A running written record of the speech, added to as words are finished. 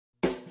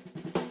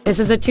This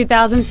is a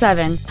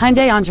 2007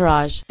 Hyundai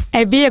Entourage,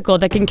 a vehicle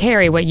that can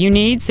carry what you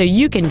need so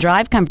you can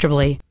drive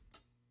comfortably.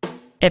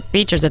 It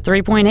features a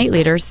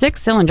 3.8-liter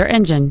six-cylinder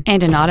engine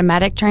and an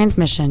automatic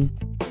transmission.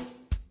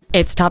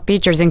 Its top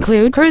features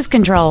include cruise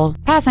control,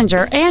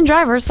 passenger and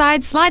driver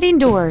side sliding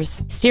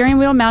doors, steering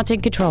wheel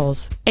mounted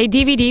controls, a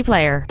DVD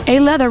player, a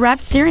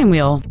leather-wrapped steering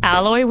wheel,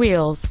 alloy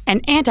wheels, an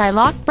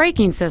anti-lock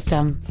braking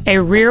system, a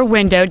rear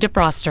window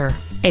defroster,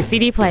 a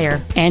CD player,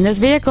 and this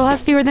vehicle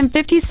has fewer than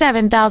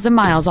 57,000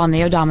 miles on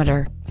the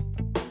odometer.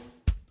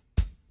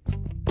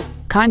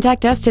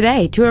 Contact us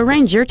today to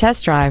arrange your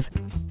test drive.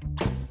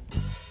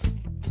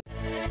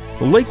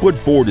 Lakewood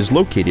Ford is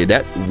located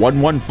at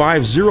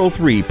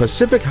 11503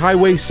 Pacific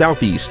Highway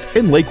Southeast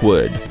in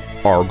Lakewood.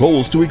 Our goal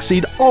is to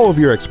exceed all of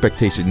your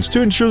expectations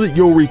to ensure that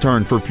you'll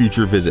return for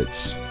future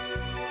visits.